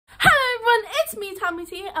Tammy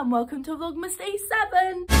T and welcome to Vlogmas Day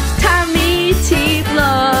 7. Tammy T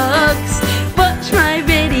Vlogs, watch my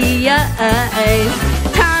videos.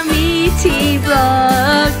 Tammy T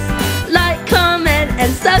Vlogs, like, comment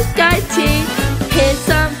and subscribe too. Here's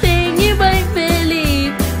something you won't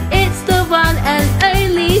believe, it's the one and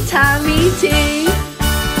only Tammy T.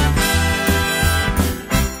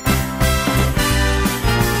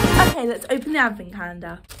 Okay, let's open the advent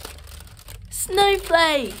calendar.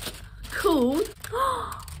 Snowflake, cool.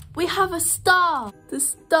 We have a star, the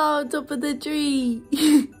star on top of the tree.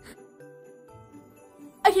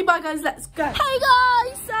 Okay, bye guys, let's go. Hey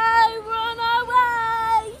guys, so we're on our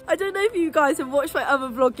way. I don't know if you guys have watched my other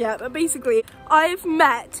vlog yet, but basically I've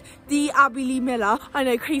met the Abby Lee Miller. I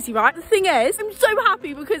know, crazy, right? The thing is, I'm so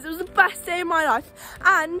happy because it was the best day of my life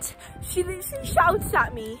and she literally shouted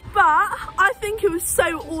at me, but I think it was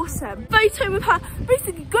so awesome. Photo with her.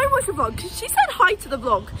 Basically, go watch the vlog because she said hi to the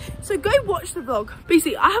vlog. So go watch the vlog.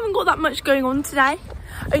 Basically, I haven't got that much going on today.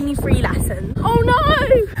 Only 3 lessons. Oh no!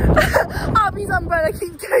 Abby's umbrella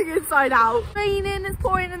keeps going inside out. Raining, it's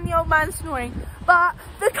pouring and the old man's snoring. But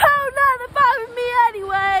the cold night found me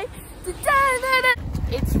anyway.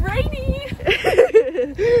 It's rainy.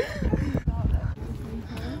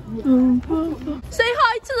 Say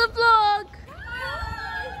hi to the vlog.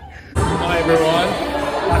 Hi everyone,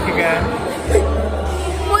 back again.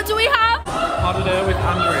 What do we have? Holiday with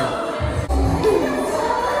Andrew.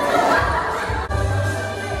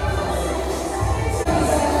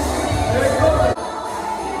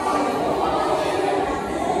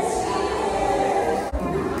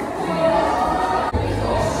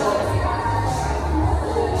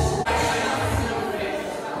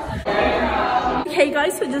 Okay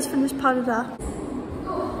guys, so we just finished part of that.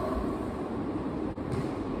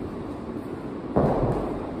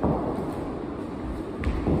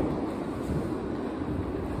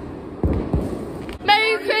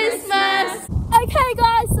 Merry Christmas! Okay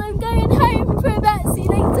guys, so I'm going home for a bit. See you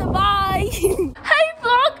later, bye! Hey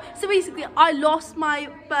vlog! So basically I lost my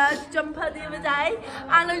bird jumper the other day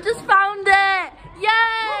and I just found it!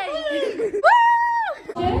 Yay!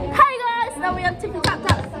 Woo! Hey guys, now we have tippy tap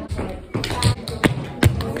tap.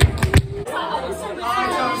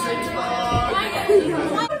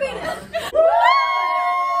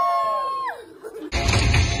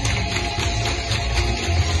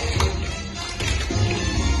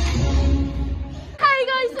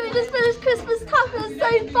 Christmas time was so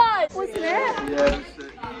fun, wasn't it? Yes.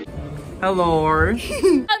 Hello. Merry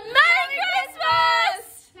Christmas!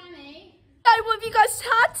 Tammy. So what have you guys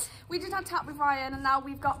had? We just had tap with Ryan and now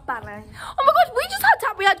we've got ballet. Oh my god, we just had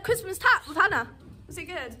tap. We had Christmas tap with Hannah. Was it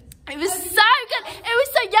good? It was so good. It was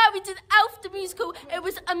so, yeah, we did Elf the musical. It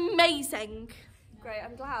was amazing. Great,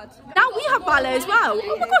 I'm glad. Now we have ballet as well.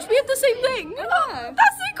 Oh my gosh, we have the same thing. Oh,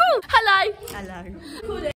 that's so cool. Hello. Hello.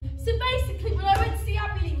 So basically, when I went to see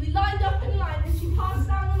Abby Lee, we lined up in line and she passed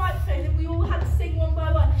down the microphone and we all had to sing one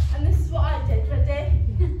by one. And this is what I did. Ready?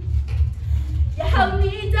 You held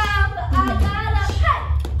me down, but I got up. Hey!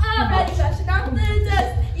 I'm ready, rushing out the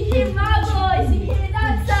dust. You hear my voice, you hear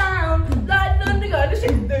that sound. Like thunder gonna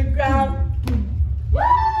shake the ground. Woo!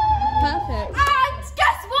 Perfect. And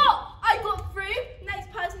guess what? I got through.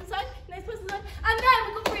 Next person's side, next person's side. And then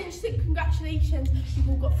we got through and she said, congratulations, you've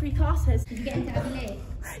all got 3 classes. Did you get into Abby Lee?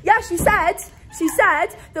 Yeah, she said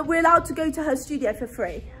that we're allowed to go to her studio for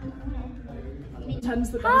free.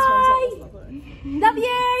 Hi! Love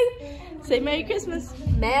you! Say Merry Christmas.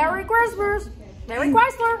 Merry Christmas! Merry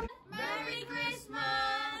Chrysler! Merry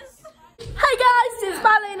Christmas! Hey guys, it's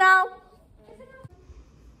ballet now.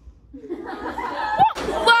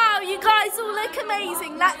 Wow, you guys all look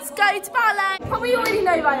amazing. Let's go to ballet. Probably already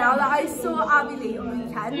know by now that I saw Abby Lee on the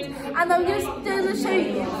weekend, and I'm just going to show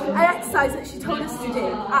you an exercise that she told us to do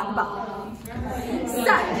at the bar.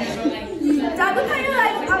 So, you double put your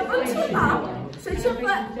leg up onto the bar, switch your foot,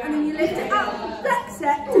 and then you lift it up, flex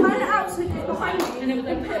it, turn it out so it goes behind you, and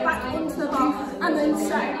then put it back onto the bar, and then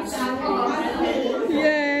stretch.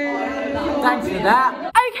 Yay! Thanks for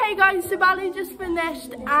that. Okay guys, so ballet just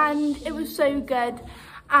finished and it was so good.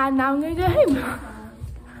 And now I'm going to go home.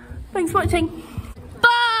 Thanks for watching.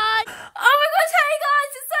 Bye! Oh my gosh, hey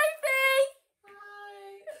guys, it's Sophie!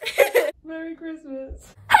 Hi! Merry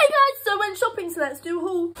Christmas. Hey guys, so I went shopping, so let's do a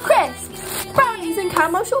haul. Crisps, brownies and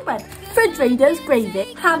caramel shortbread, fridge raiders,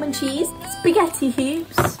 gravy, ham and cheese, spaghetti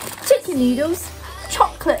hoops, chicken noodles,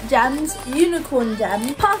 chocolate gems, unicorn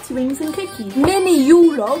gem, party rings and cookies, mini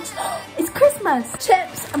Yule logs, it's Christmas,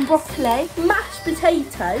 chips and broccoli, mashed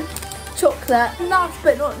potato, chocolate, and last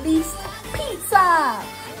but not least, pizza.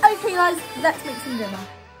 Okay guys, let's make some dinner.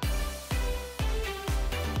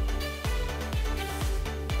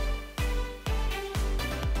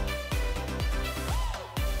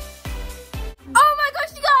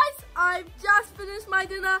 my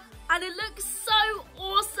dinner and it looks so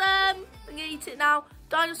awesome. I'm gonna eat it now.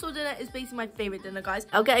 Dinosaur dinner is basically my favourite dinner, guys.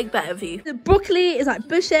 I'll get it better for you. The broccoli is like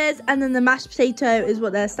bushes, and then the mashed potato is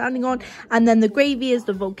what they're standing on, and then the gravy is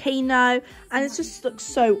the volcano, and it just looks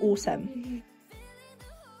so awesome.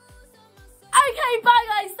 Okay, bye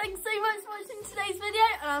guys. Thanks so much for watching today's video,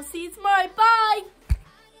 and I'll see you tomorrow. Bye.